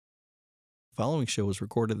following show was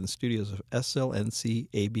recorded in the studios of SLNC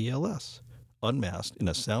ABLS, unmasked in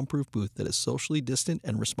a soundproof booth that is socially distant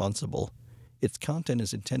and responsible. Its content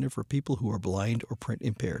is intended for people who are blind or print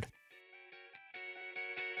impaired.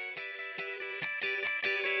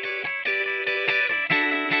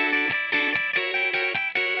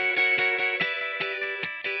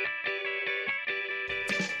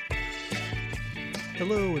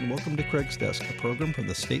 Hello and welcome to Craig's Desk, a program from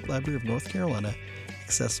the State Library of North Carolina,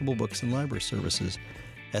 Accessible Books and Library Services,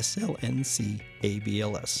 SLNC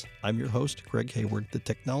ABLS. I'm your host, Craig Hayward, the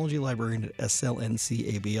Technology Librarian at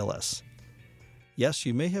SLNC ABLS. Yes,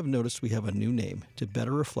 you may have noticed we have a new name to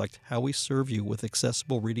better reflect how we serve you with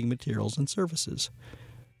accessible reading materials and services.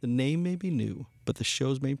 The name may be new, but the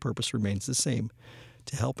show's main purpose remains the same,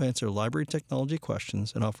 to help answer library technology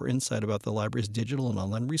questions and offer insight about the library's digital and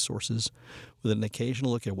online resources with an occasional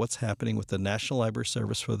look at what's happening with the National Library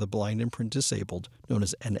Service for the Blind and Print Disabled, known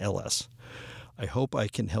as NLS. I hope I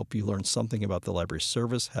can help you learn something about the library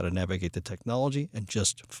service, how to navigate the technology, and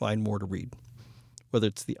just find more to read. Whether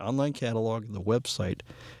it's the online catalog, the website,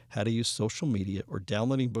 how to use social media, or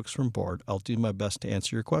downloading books from Bard, I'll do my best to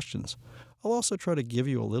answer your questions. I'll also try to give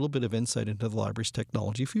you a little bit of insight into the library's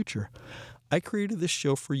technology future. I created this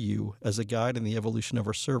show for you as a guide in the evolution of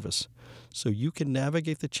our service, so you can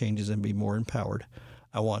navigate the changes and be more empowered.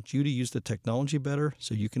 I want you to use the technology better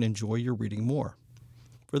so you can enjoy your reading more.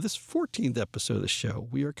 For this 14th episode of the show,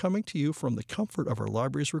 we are coming to you from the comfort of our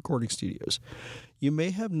library's recording studios. You may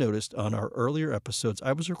have noticed on our earlier episodes,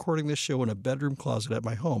 I was recording this show in a bedroom closet at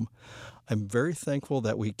my home. I'm very thankful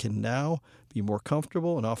that we can now be more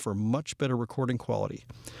comfortable and offer much better recording quality.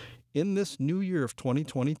 In this new year of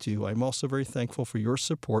 2022, I'm also very thankful for your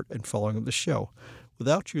support and following of the show.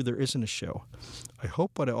 Without you, there isn't a show. I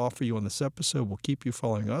hope what I offer you on this episode will keep you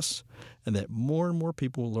following us and that more and more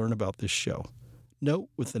people will learn about this show. Note,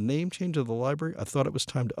 with the name change of the library, I thought it was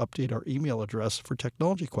time to update our email address for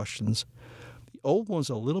technology questions. The old one's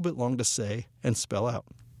a little bit long to say and spell out.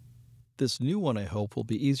 This new one, I hope, will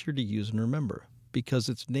be easier to use and remember because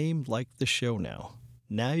it's named like the show now.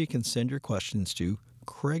 Now you can send your questions to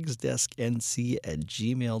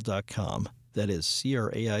craigsdesknc@gmail.com. That is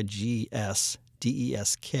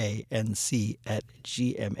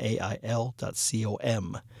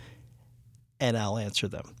craigsdesknc@gmail.com. And I'll answer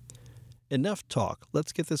them. Enough talk.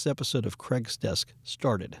 Let's get this episode of Craig's Desk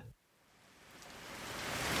started.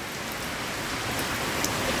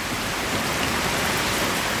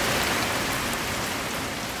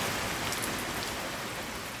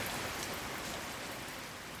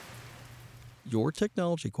 Your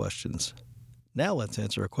technology questions. Now let's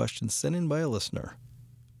answer a question sent in by a listener.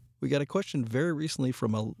 We got a question very recently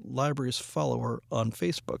from a library's follower on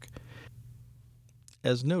Facebook.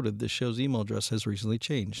 As noted, the show's email address has recently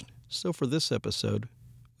changed. So for this episode,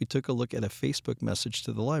 we took a look at a Facebook message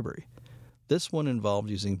to the library. This one involved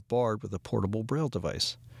using Bard with a portable Braille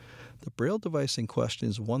device. The Braille device in question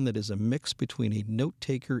is one that is a mix between a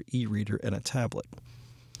note-taker, e-reader, and a tablet.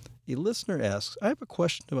 A listener asks, I have a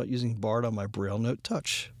question about using Bard on my Braille Note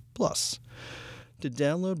Touch Plus to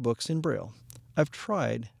download books in Braille. I've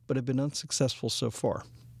tried, but have been unsuccessful so far.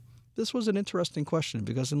 This was an interesting question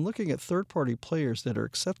because in looking at third-party players that are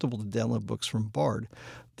acceptable to download books from Bard,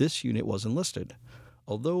 this unit wasn't listed.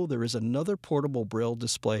 Although there is another portable Braille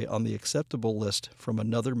display on the acceptable list from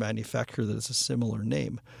another manufacturer that has a similar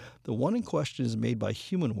name, the one in question is made by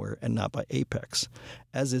Humanware and not by Apex,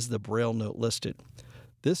 as is the Braille Note listed.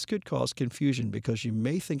 This could cause confusion because you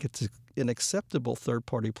may think it's an acceptable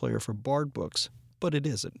third-party player for Bard books, but it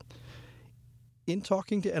isn't. In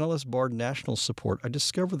talking to NLS Bard National Support, I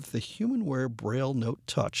discovered that the Humanware Braille Note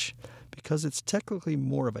Touch, because it's technically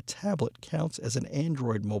more of a tablet, counts as an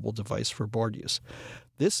Android mobile device for Bard use.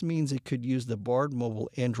 This means it could use the Bard mobile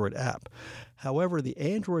Android app. However, the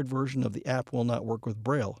Android version of the app will not work with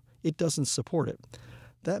Braille. It doesn't support it.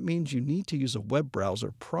 That means you need to use a web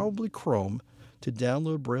browser, probably Chrome, to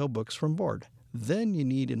download Braille books from Bard. Then you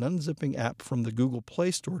need an unzipping app from the Google Play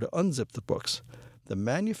Store to unzip the books. The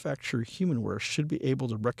manufacturer Humanware should be able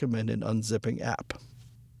to recommend an unzipping app.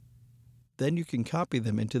 Then you can copy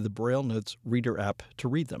them into the Braille Notes Reader app to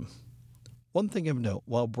read them. One thing of note,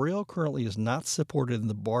 while Braille currently is not supported in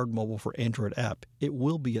the Bard Mobile for Android app, it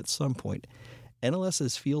will be at some point. NLS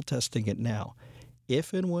is field testing it now.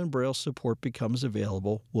 If and when Braille support becomes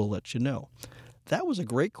available, we'll let you know. That was a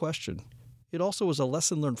great question. It also was a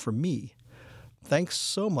lesson learned for me. Thanks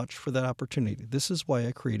so much for that opportunity. This is why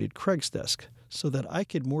I created Craig's Desk, so that I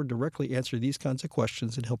could more directly answer these kinds of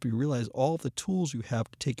questions and help you realize all the tools you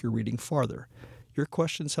have to take your reading farther. Your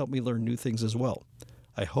questions help me learn new things as well.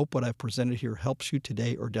 I hope what I've presented here helps you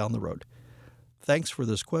today or down the road. Thanks for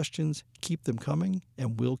those questions. Keep them coming,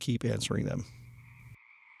 and we'll keep answering them.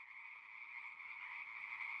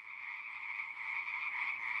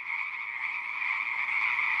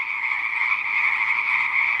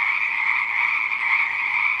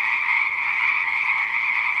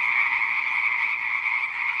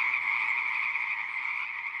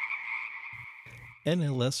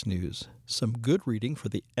 NLS News. Some good reading for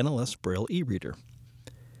the NLS Braille e-reader.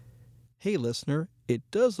 Hey listener, it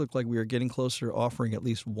does look like we are getting closer to offering at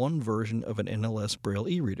least one version of an NLS Braille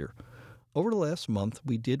e-reader. Over the last month,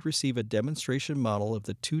 we did receive a demonstration model of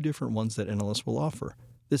the two different ones that NLS will offer.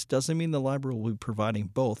 This doesn't mean the library will be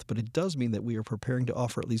providing both, but it does mean that we are preparing to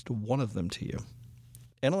offer at least one of them to you.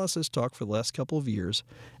 NLS has talked for the last couple of years,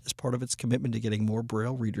 as part of its commitment to getting more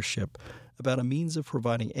Braille readership, about a means of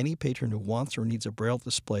providing any patron who wants or needs a Braille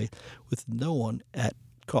display with no one at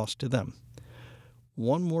cost to them.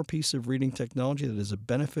 One more piece of reading technology that is a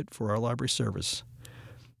benefit for our library service.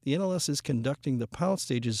 The NLS is conducting the pilot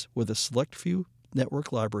stages with a select few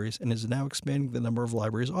network libraries and is now expanding the number of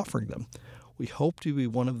libraries offering them. We hope to be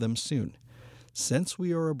one of them soon. Since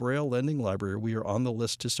we are a Braille lending library, we are on the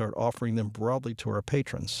list to start offering them broadly to our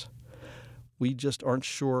patrons. We just aren't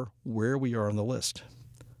sure where we are on the list.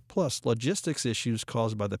 Plus, logistics issues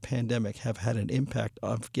caused by the pandemic have had an impact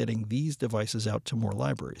on getting these devices out to more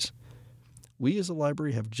libraries. We as a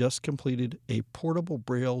library have just completed a portable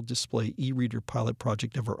Braille display e-reader pilot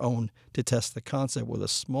project of our own to test the concept with a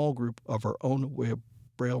small group of our own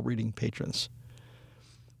Braille reading patrons.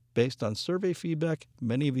 Based on survey feedback,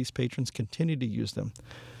 many of these patrons continue to use them.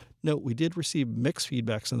 Note, we did receive mixed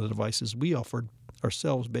feedbacks on the devices we offered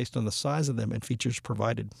ourselves based on the size of them and features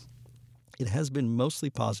provided. It has been mostly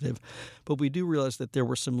positive, but we do realize that there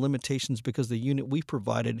were some limitations because the unit we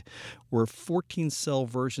provided were 14-cell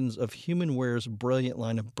versions of HumanWare's brilliant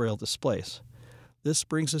line of Braille displays. This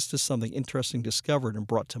brings us to something interesting discovered and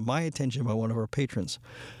brought to my attention by one of our patrons.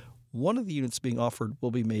 One of the units being offered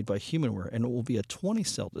will be made by HumanWare, and it will be a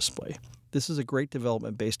 20-cell display. This is a great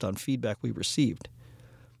development based on feedback we received.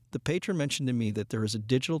 The patron mentioned to me that there is a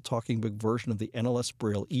digital talking book version of the NLS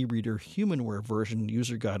Braille e-reader HumanWare version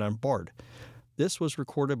user guide on Bard. This was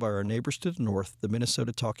recorded by our neighbors to the north, the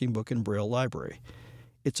Minnesota Talking Book and Braille Library.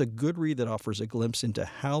 It's a good read that offers a glimpse into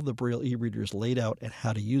how the Braille e-reader is laid out and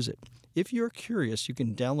how to use it. If you're curious, you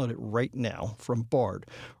can download it right now from Bard,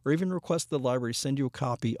 or even request the library send you a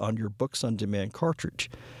copy on your Books on Demand cartridge.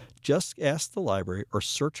 Just ask the library or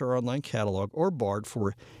search our online catalog or Bard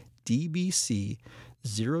for DBC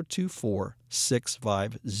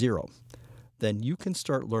 024650. Then you can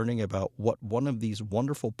start learning about what one of these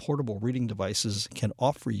wonderful portable reading devices can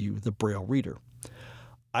offer you, the Braille reader.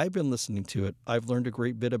 I've been listening to it. I've learned a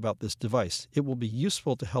great bit about this device. It will be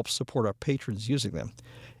useful to help support our patrons using them.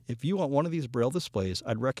 If you want one of these Braille displays,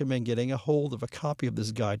 I'd recommend getting a hold of a copy of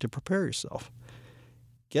this guide to prepare yourself.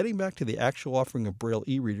 Getting back to the actual offering of Braille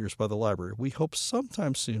e-readers by the library, we hope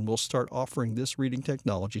sometime soon we'll start offering this reading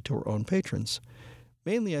technology to our own patrons.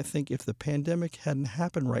 Mainly, I think if the pandemic hadn't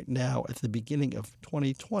happened right now at the beginning of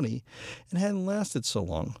 2020 and hadn't lasted so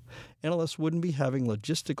long, NLS wouldn't be having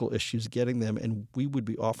logistical issues getting them, and we would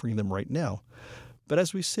be offering them right now. But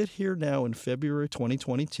as we sit here now in February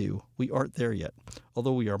 2022, we aren't there yet,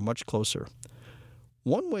 although we are much closer.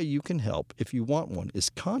 One way you can help, if you want one, is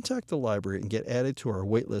contact the library and get added to our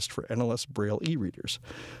waitlist for NLS Braille e-readers.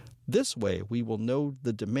 This way, we will know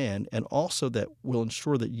the demand, and also that will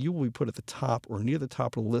ensure that you will be put at the top or near the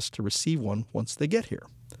top of the list to receive one once they get here.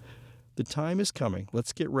 The time is coming.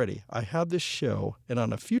 Let's get ready. I have this show, and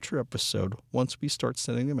on a future episode, once we start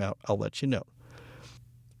sending them out, I'll let you know.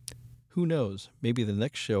 Who knows, maybe the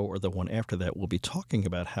next show or the one after that will be talking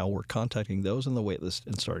about how we're contacting those on the waitlist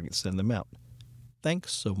and starting to send them out.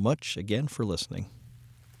 Thanks so much again for listening.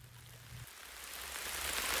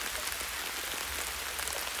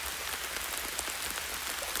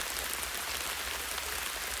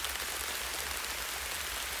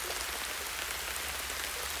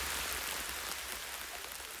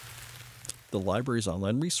 The library's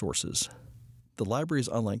online resources. The library's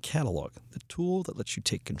online catalog, the tool that lets you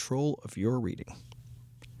take control of your reading.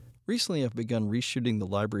 Recently, I've begun reshooting the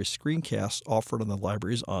library's screencasts offered on the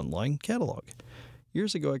library's online catalog.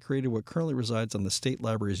 Years ago, I created what currently resides on the State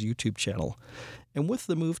Library's YouTube channel, and with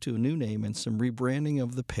the move to a new name and some rebranding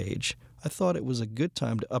of the page, I thought it was a good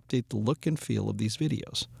time to update the look and feel of these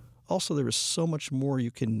videos. Also, there is so much more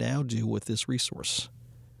you can now do with this resource.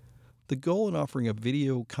 The goal in offering a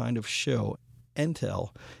video kind of show and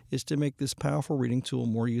tell is to make this powerful reading tool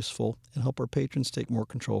more useful and help our patrons take more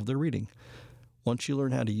control of their reading. Once you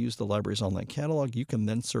learn how to use the library's online catalog, you can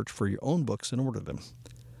then search for your own books and order them.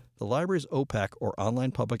 The library's OPAC, or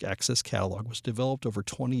Online Public Access Catalog, was developed over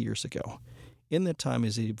 20 years ago. In that time, it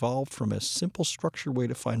has evolved from a simple, structured way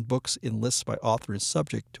to find books in lists by author and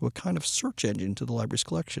subject to a kind of search engine to the library's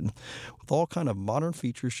collection, with all kind of modern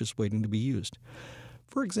features just waiting to be used.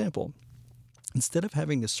 For example, instead of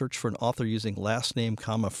having to search for an author using last name,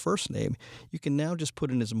 first name, you can now just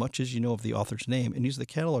put in as much as you know of the author's name and use the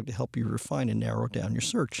catalog to help you refine and narrow down your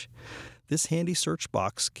search. This handy search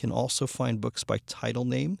box can also find books by title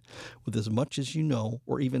name with as much as you know,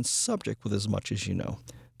 or even subject with as much as you know.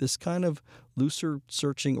 This kind of looser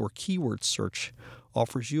searching or keyword search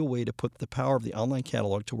offers you a way to put the power of the online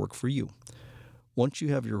catalog to work for you. Once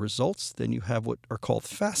you have your results, then you have what are called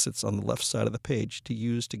facets on the left side of the page to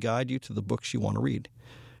use to guide you to the books you want to read.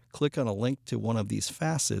 Click on a link to one of these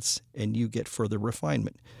facets and you get further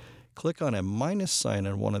refinement. Click on a minus sign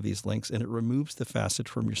on one of these links and it removes the facet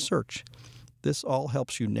from your search. This all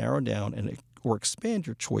helps you narrow down or expand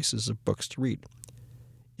your choices of books to read.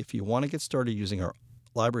 If you want to get started using our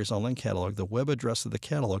library's online catalog, the web address of the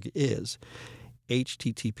catalog is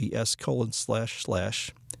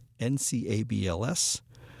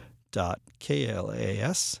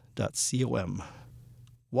https://ncabls.klas.com.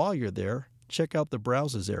 While you're there, check out the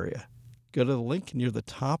Browses area. Go to the link near the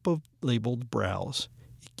top of labeled Browse.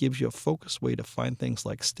 It gives you a focused way to find things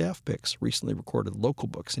like staff picks, recently recorded local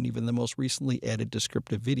books, and even the most recently added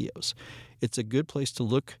descriptive videos. It's a good place to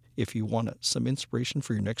look if you want some inspiration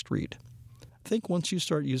for your next read. I think once you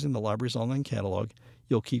start using the library's online catalog,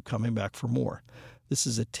 you'll keep coming back for more. This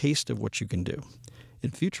is a taste of what you can do.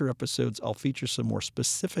 In future episodes, I'll feature some more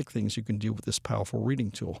specific things you can do with this powerful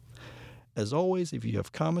reading tool. As always, if you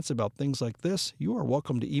have comments about things like this, you are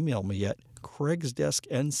welcome to email me at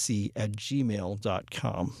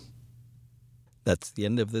craigsdesknc@gmail.com. That's the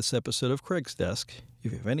end of this episode of Craig's Desk.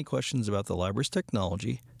 If you have any questions about the library's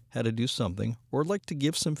technology, how to do something, or would like to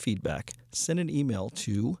give some feedback, send an email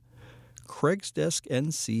to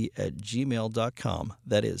craigsdesknc@gmail.com.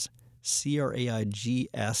 That is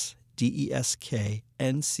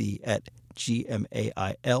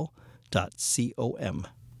craigsdesknc@gmail.com.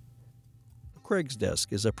 Craig's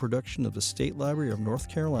Desk is a production of the State Library of North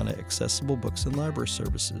Carolina Accessible Books and Library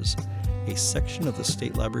Services, a section of the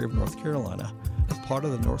State Library of North Carolina, part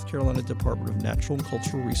of the North Carolina Department of Natural and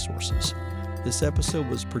Cultural Resources. This episode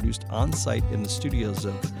was produced on-site in the studios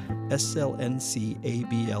of SLNC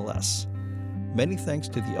ABLS. Many thanks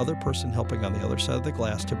to the other person helping on the other side of the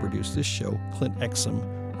glass to produce this show, Clint Exum,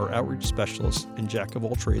 our outreach specialist and jack of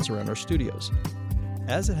all trades around our studios.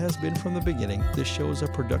 As it has been from the beginning, this show is a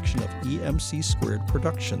production of EMC Squared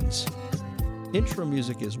Productions. Intro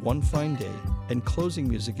music is One Fine Day, and closing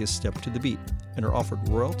music is Step to the Beat, and are offered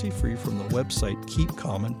royalty-free from the website Keep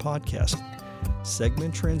Common Podcast.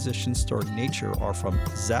 Segment transitions starring nature are from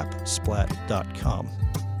zapsplat.com.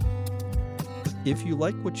 If you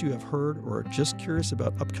like what you have heard or are just curious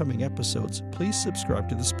about upcoming episodes, please subscribe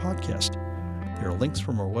to this podcast. There are links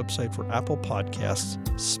from our website for Apple Podcasts,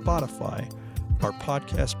 Spotify, our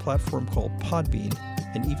podcast platform called Podbean,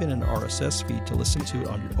 and even an RSS feed to listen to it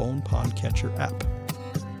on your own podcatcher app.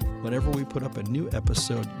 Whenever we put up a new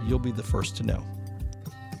episode, you'll be the first to know.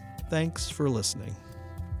 Thanks for listening.